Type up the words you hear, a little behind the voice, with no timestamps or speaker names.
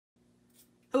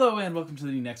Hello and welcome to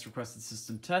the next requested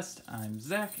system test. I'm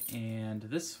Zach, and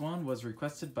this one was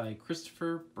requested by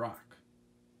Christopher Brock.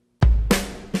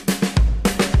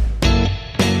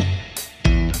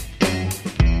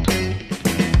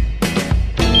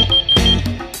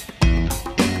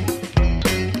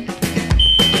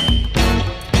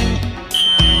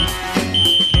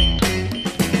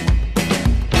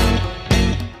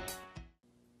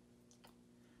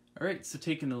 Alright, so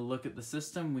taking a look at the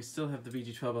system, we still have the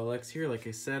BG12LX here. Like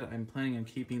I said, I'm planning on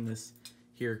keeping this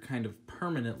here kind of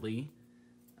permanently,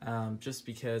 just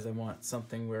because I want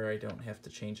something where I don't have to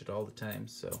change it all the time.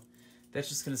 So that's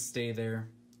just going to stay there.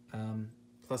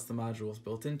 Plus the module is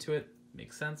built into it.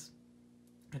 Makes sense.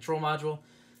 Control module.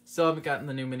 Still haven't gotten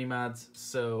the new mini mods,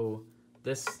 so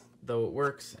this, though it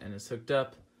works and is hooked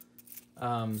up,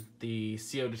 the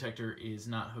CO detector is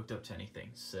not hooked up to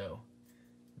anything. So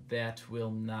that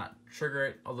will not trigger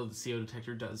it, although the CO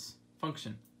detector does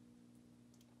function.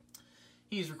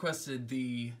 He's requested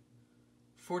the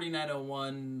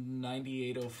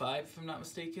 4901-9805, if I'm not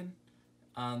mistaken,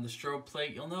 on the strobe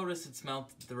plate. You'll notice it's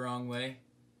mounted the wrong way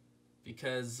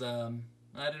because I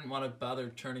didn't want to bother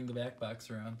turning the back box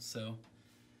around, so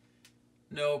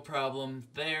no problem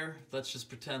there. Let's just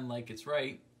pretend like it's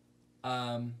right.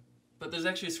 But there's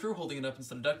actually a screw holding it up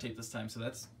instead of duct tape this time, so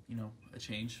that's, you know, a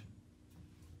change.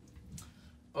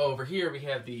 Over here we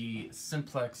have the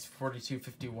Simplex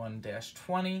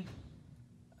 4251-20,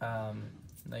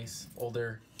 nice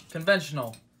older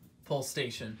conventional pull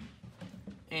station.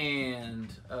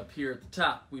 And up here at the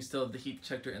top we still have the heat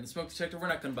detector and the smoke detector. We're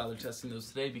not going to bother testing those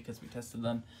today because we tested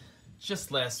them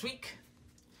just last week.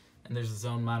 And there's the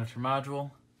zone monitor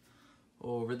module.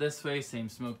 Over this way, same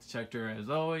smoke detector as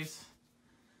always.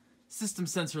 System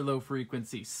sensor low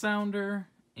frequency sounder.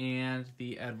 And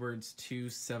the Edwards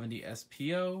 270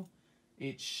 SPO.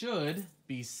 It should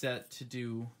be set to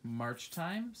do march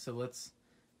time, so let's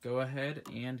go ahead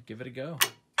and give it a go.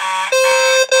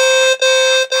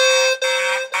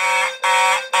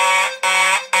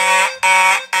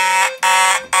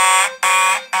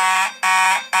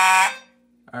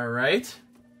 Alright,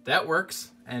 that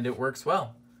works, and it works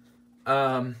well.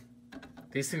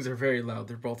 These things are very loud,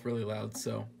 they're both really loud,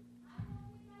 so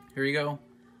here you go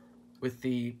with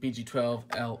the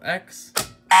BG12LX.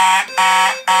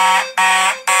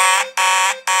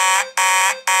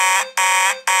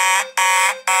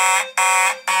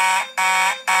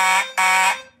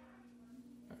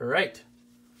 Alright,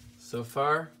 so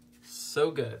far, so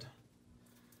good.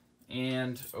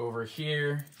 And over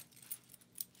here,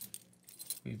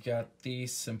 we've got the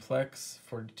Simplex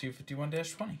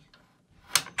 4251-20.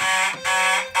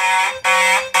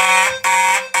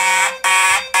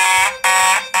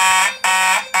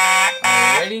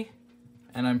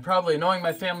 And I'm probably annoying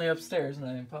my family upstairs, and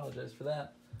I apologize for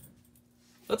that.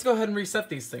 Let's go ahead and reset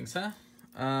these things, huh?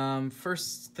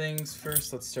 First things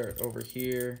first, let's start over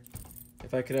here.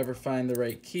 If I could ever find the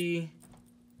right key.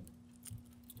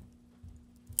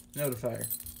 Notifier.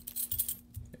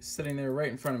 It's sitting there right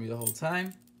in front of me the whole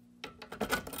time.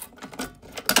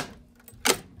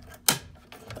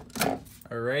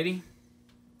 Alrighty.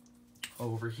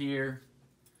 Over here,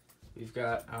 we've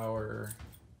got our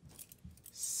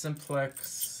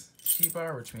Simplex key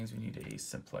bar, which means we need a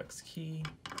Simplex key.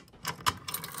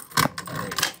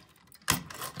 Alright.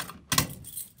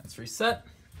 That's reset.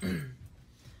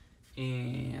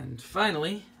 And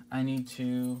finally, I need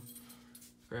to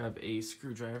grab a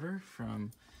screwdriver from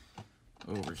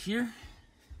over here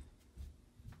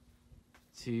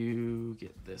to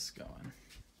get this going.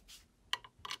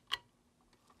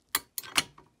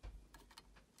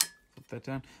 Flip that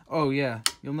down. Oh yeah,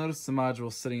 you'll notice the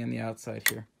module sitting on the outside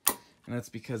here. And that's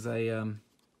because I,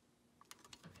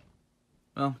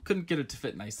 well, couldn't get it to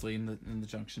fit nicely in the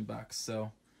junction box,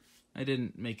 so I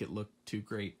didn't make it look too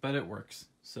great, but it works,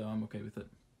 so I'm okay with it.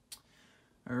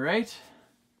 Alright.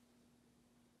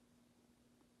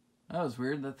 That was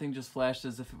weird. That thing just flashed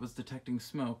as if it was detecting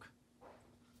smoke.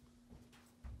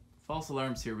 False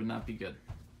alarms here would not be good.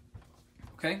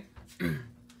 Okay.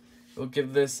 We'll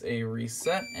give this a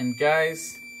reset, and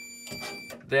guys,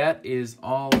 that is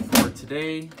all for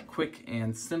today. Quick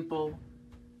and simple.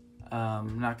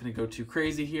 I'm not going to go too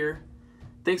crazy here.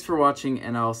 Thanks for watching,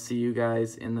 and I'll see you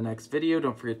guys in the next video.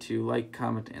 Don't forget to like,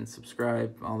 comment, and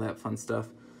subscribe, all that fun stuff.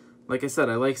 Like I said,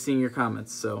 I like seeing your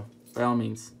comments, so by all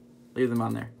means, leave them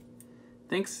on there.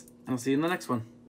 Thanks, and I'll see you in the next one.